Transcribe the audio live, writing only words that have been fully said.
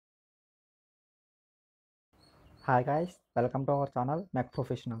Hi guys, welcome to our channel Mac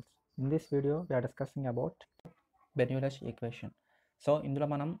Professionals. In this video, we are discussing about Bernoulli's equation. So, ఇందులో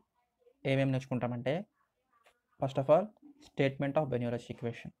మనం ఏమేమి నేర్చుకుంటామంటే first of all, statement of Bernoulli's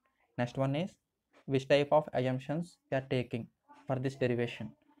equation. Next one is which type of assumptions we are taking for this derivation.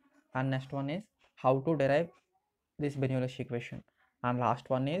 And next one is how to derive this Bernoulli's equation. And last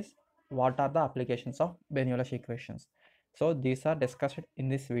one is what are the applications of Bernoulli's equations. So, these are discussed in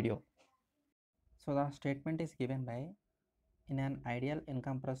this video. So, the statement is given by in an ideal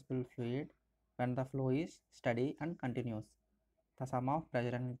incompressible fluid when the flow is steady and continuous. The sum of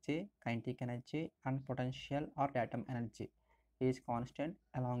pressure energy, kinetic energy and potential or datum energy is constant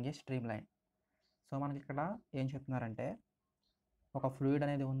along a streamline. So మనకి ఇక్కడ ఏం చెప్తున్నారంటే ఒక fluid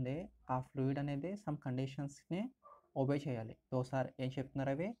అనేది ఉంది, ఆ fluid అనేది some కండిషన్స్ని obey చేయాలి. ఒకసారి ఏం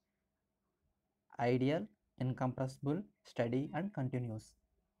చెప్తున్నారు అవి ideal, incompressible, study and continuous.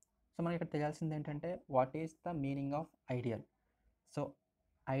 So మనకి ఇక్కడ తెలియాల్సింది ఏంటంటే what is the meaning of ideal. So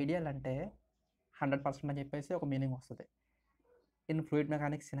ideal అంటే 100% అని చెప్పేసి ఒక మీనింగ్ వస్తుంది. In fluid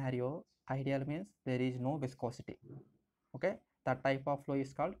mechanics scenario ideal means there is no viscosity. Okay, that type of flow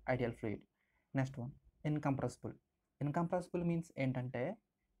is called ideal fluid. Next one incompressible. Incompressible means ఏంటంటే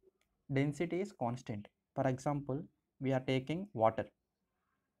density is constant. For example we are taking water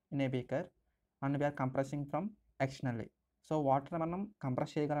in a beaker and we are compressing from externally. So water మనం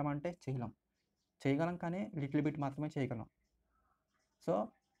compress చేయగలమంటే చేయగలం కానీ little bit మాత్రమే చేయగలం. So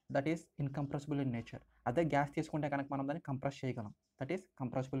that is incompressible in nature. అదే gas తీసుకుంటే కనుక మనం దాన్ని కంప్రెస్ చేయగలం, that is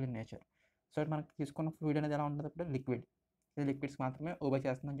compressible in nature. So మనకి తీసుకున్న ఫ్లూయిడ్ అనేది ఎలా ఉంటుంది అంటే లిక్విడ్. ఇది లిక్విడ్స్ మాత్రమే ఓబే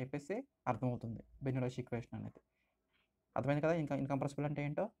చేస్తుందని చెప్పేసి అర్థమవుతుంది బెర్నౌల్లి ఈక్వేషన్ అనేది. అర్థమైంది కదా ఇంకా ఇన్కంప్రెసిబుల్ అంటే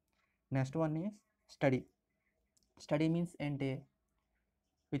ఏంటో. Next one is study. Study means ఏంటి,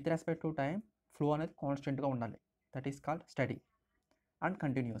 with respect to time flow అనేది కాన్స్టెంట్గా ఉండాలి, that is called study. And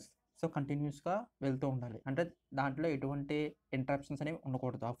continuous. So కంటిన్యూస్గా వెళ్తూ ఉండాలి, అంటే దాంట్లో ఎటువంటి ఇంటరప్షన్స్ అనేవి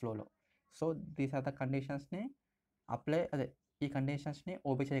ఉండకూడదు ఆ ఫ్లోలో. సో దీస్ ఆర్ ద కండిషన్స్ని ఈ కండిషన్స్ని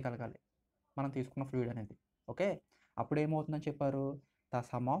ఓబే చేయగలగాలి మనం తీసుకున్న ఫ్లూయిడ్ అనేది. ఓకే, అప్పుడు ఏమవుతుందని చెప్పారు, the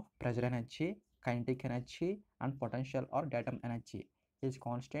sum of pressure energy, kinetic energy and potential are datum energy is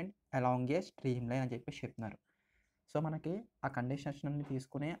constant along A stream line అని చెప్పి చెప్తున్నారు. సో మనకి ఆ కండిషన్స్ అన్ని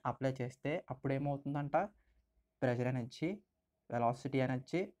తీసుకుని అప్లై చేస్తే అప్పుడు ఏమవుతుందంట, pressure energy, velocity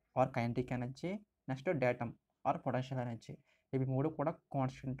energy are kinetic energy, next datum are potential energy, ఇవి మూడు కూడా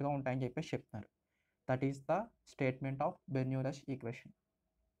కాన్స్టెంట్గా ఉంటాయని చెప్పేసి చెప్తున్నారు. That is the statement of Bernoulli equation.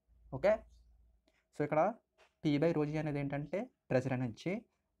 Okay, so ఇక్కడ P/ρg అనేది ఏంటంటే ప్రెజర్ ఎనర్జీ,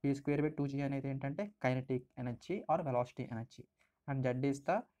 P²/2g అనేది ఏంటంటే kinetic energy are velocity energy, and Z is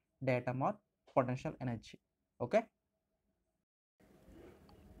the datum are potential energy. Okay,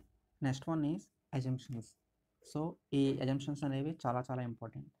 next one is assumptions. So ఈ assumptions అనేవి చాలా చాలా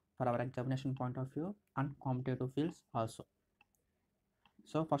important for hour examination point of view and competitive fields also.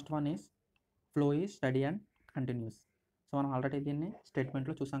 So first one is flow is study and continuous. So మనం already దీన్ని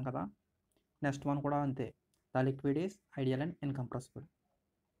స్టేట్మెంట్లో చూసాం కదా. Next one కూడా అంతే, the liquid is ideal and incompressible.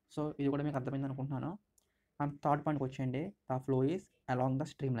 So ఇది కూడా మీకు అర్థమైంది అనుకుంటున్నాను. అండ్ థర్డ్ పాయింట్కి వచ్చేయండి, the flow is along the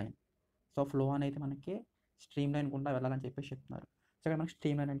stream line. So flow అనేది మనకి స్ట్రీమ్ లైన్ గుండా వెళ్ళాలని చెప్పేసి చెప్తున్నారు. సో ఇక్కడ మనకి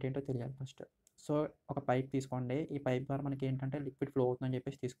స్ట్రీమ్ లైన్ అంటే ఏంటో తెలియాలి ఫస్ట్. సో ఒక పైప్ తీసుకోండి, ఈ పైప్ ద్వారా మనకి ఏంటంటే లిక్విడ్ ఫ్లో అవుతుందని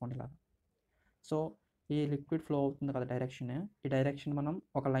చెప్పేసి తీసుకోండి ఇలాగా. సో ఈ లిక్విడ్ ఫ్లో అవుతుంది కదా డైరెక్షన్, ఈ డైరెక్షన్ మనం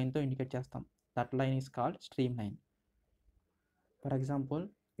ఒక లైన్తో ఇండికేట్ చేస్తాం, that line is called stream line. For example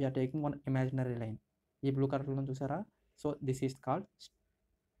we are taking one imaginary line, ఈ బ్లూ కలర్లో చూసారా. So this is called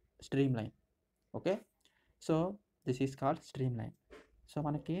stream line. Okay, so this is called stream line. So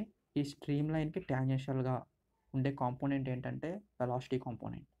మనకి ఈ stream లైన్కి టాంజెన్షియల్గా ఉండే కాంపోనెంట్ ఏంటంటే velocity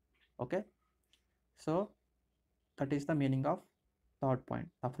component. Okay, so that is the meaning of third point,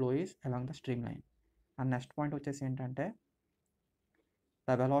 the flow is along the stream line. And next point వచ్చేసి ఏంటంటే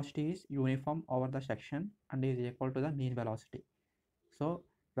the velocity is uniform over the section and is equal to the mean velocity. So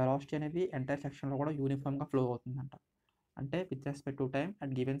velocity అనేది entire సెక్షన్లో కూడా యూనిఫామ్గా flow అవుతుందంట, అంటే with respect to time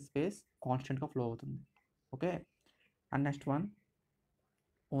and given space కాన్స్టెంట్గా flow అవుతుంది. Okay, and next one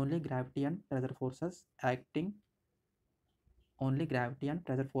only gravity and pressure forces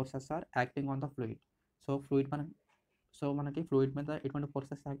are acting on the fluid. So మనకి fluid మీద ఎటువంటి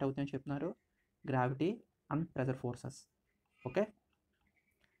ఫోర్సెస్ యాక్ట్ అవుతాయని చెప్తున్నారు, gravity and pressure forces. Okay,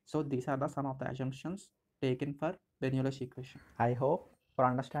 so these are the sum of the assumptions taken for Bernoulli's equation. I hope for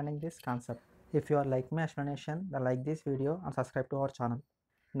understanding this concept. If you are like my explanation, then like this video and subscribe to our channel.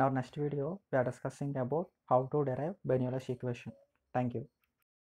 In our next video, we are discussing about how to derive Bernoulli's equation. Thank you.